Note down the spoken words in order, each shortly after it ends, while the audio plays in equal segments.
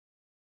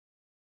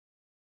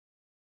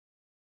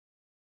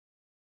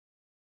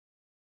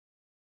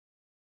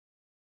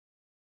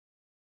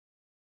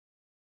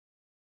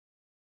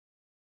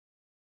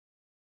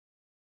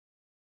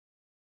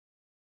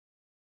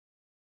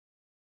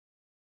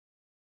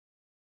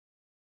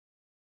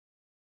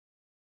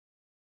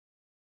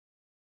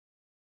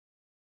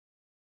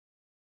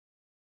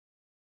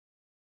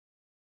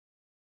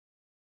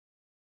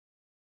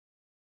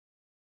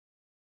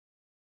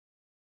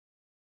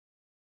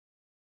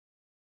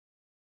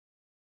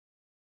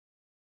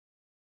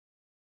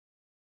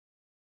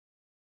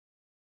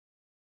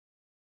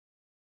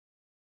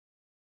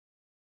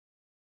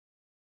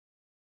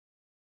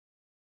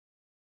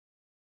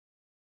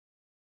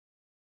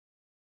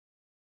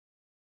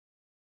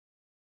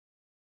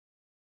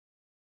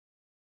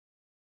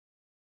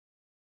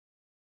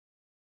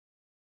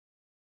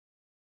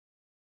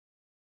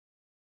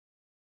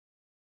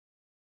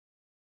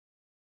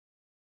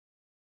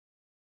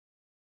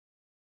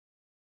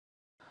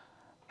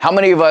How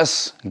many of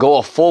us go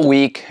a full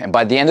week and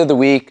by the end of the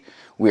week,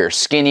 we are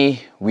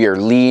skinny, we are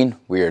lean,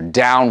 we are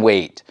down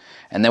weight.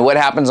 And then what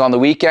happens on the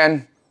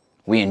weekend?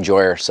 We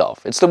enjoy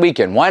ourselves. It's the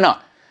weekend, why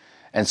not?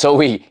 And so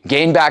we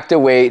gain back the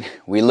weight,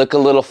 we look a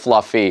little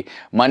fluffy,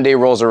 Monday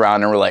rolls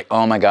around and we're like,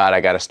 oh my God,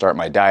 I gotta start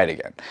my diet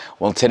again.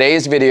 Well, in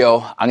today's video,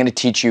 I'm gonna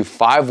teach you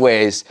 5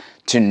 ways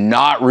to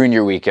not ruin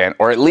your weekend,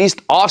 or at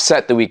least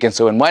offset the weekend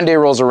so when Monday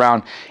rolls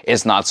around,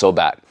 it's not so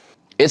bad.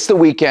 It's the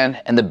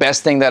weekend, and the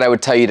best thing that I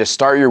would tell you to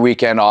start your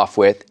weekend off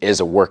with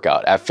is a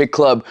workout. At Fit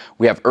Club,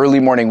 we have early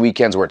morning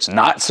weekends where it's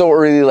not so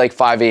early like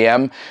 5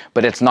 a.m.,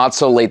 but it's not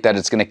so late that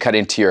it's gonna cut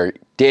into your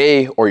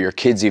day or your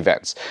kids'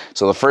 events.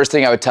 So the first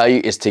thing I would tell you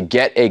is to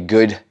get a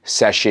good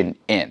session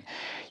in.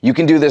 You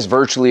can do this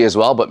virtually as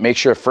well, but make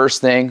sure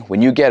first thing,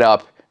 when you get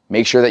up,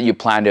 make sure that you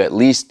plan to at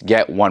least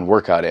get 1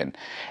 workout in.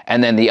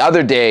 And then the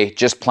other day,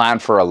 just plan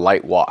for a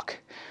light walk.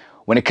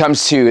 When it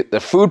comes to the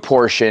food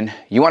portion,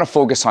 you want to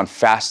focus on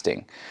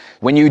fasting.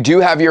 When you do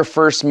have your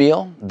first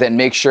meal, then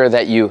make sure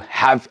that you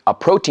have a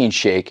protein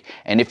shake.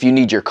 And if you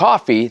need your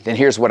coffee, then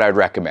here's what I'd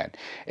recommend,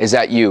 is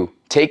that you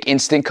take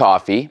instant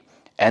coffee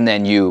and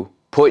then you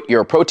put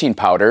your protein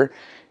powder,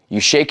 you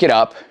shake it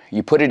up,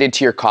 you put it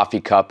into your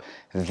coffee cup,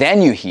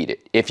 then you heat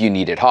it if you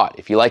need it hot.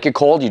 If you like it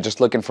cold, you're just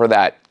looking for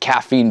that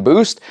caffeine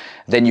boost,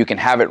 then you can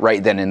have it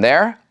right then and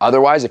there.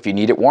 Otherwise, if you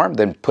need it warm,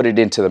 then put it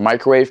into the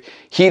microwave,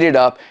 heat it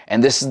up,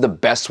 and this is the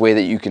best way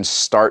that you can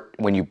start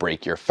when you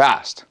break your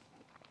fast.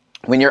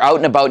 When you're out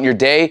and about in your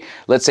day,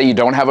 let's say you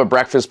don't have a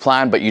breakfast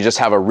plan, but you just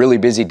have a really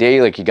busy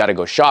day, like you gotta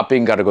go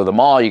shopping, gotta go to the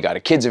mall, you got a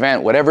kids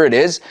event, whatever it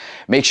is,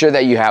 make sure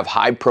that you have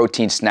high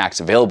protein snacks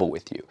available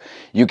with you.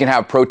 You can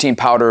have protein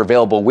powder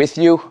available with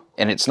you,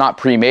 and it's not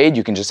pre-made,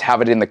 you can just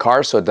have it in the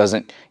car so it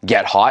doesn't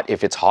get hot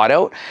if it's hot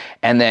out,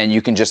 and then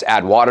you can just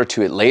add water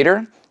to it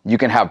later. You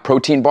can have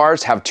protein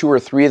bars, have 2 or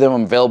 3 of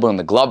them available in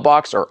the glove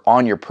box or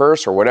on your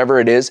purse or whatever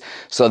it is,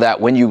 so that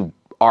when you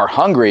are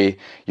hungry,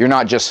 you're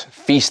not just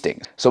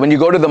feasting. So when you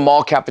go to the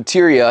mall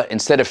cafeteria,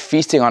 instead of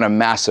feasting on a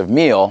massive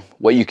meal,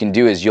 what you can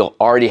do is you'll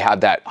already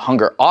have that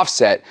hunger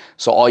offset,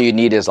 so all you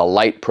need is a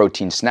light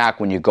protein snack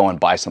when you go and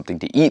buy something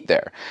to eat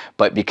there.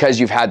 But because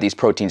you've had these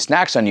protein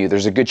snacks on you,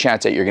 there's a good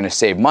chance that you're gonna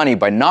save money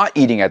by not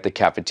eating at the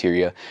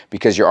cafeteria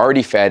because you're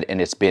already fed and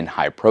it's been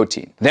high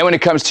protein. Then when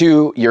it comes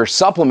to your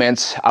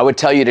supplements, I would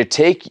tell you to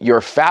take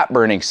your fat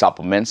burning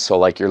supplements, so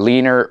like your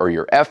leaner or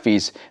your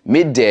Effies,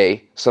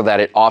 midday so that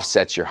it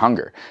offsets your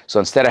hunger. So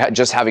instead of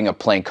just having a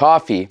plain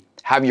coffee,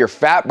 have your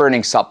fat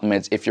burning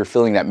supplements if you're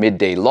feeling that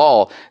midday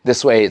lull.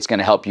 This way it's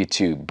gonna help you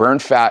to burn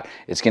fat,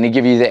 it's gonna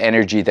give you the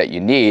energy that you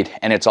need,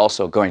 and it's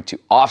also going to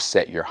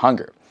offset your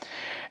hunger.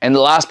 And the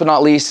last but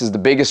not least is the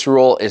biggest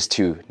rule is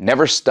to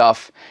never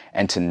stuff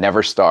and to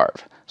never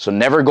starve. So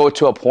never go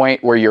to a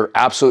point where you're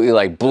absolutely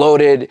like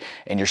bloated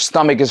and your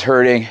stomach is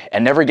hurting,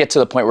 and never get to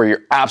the point where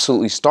you're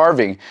absolutely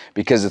starving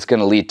because it's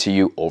gonna lead to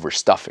you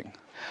overstuffing.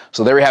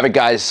 So there we have it,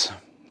 guys.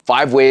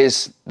 5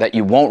 ways that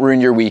you won't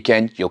ruin your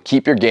weekend, you'll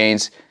keep your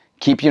gains,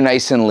 keep you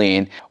nice and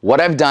lean.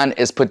 What I've done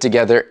is put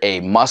together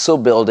a muscle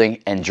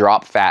building and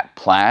drop fat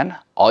plan.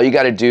 All you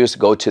gotta do is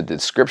go to the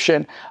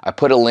description. I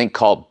put a link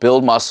called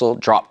Build Muscle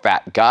Drop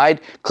Fat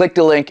Guide. Click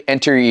the link,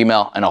 enter your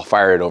email, and I'll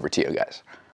fire it over to you guys.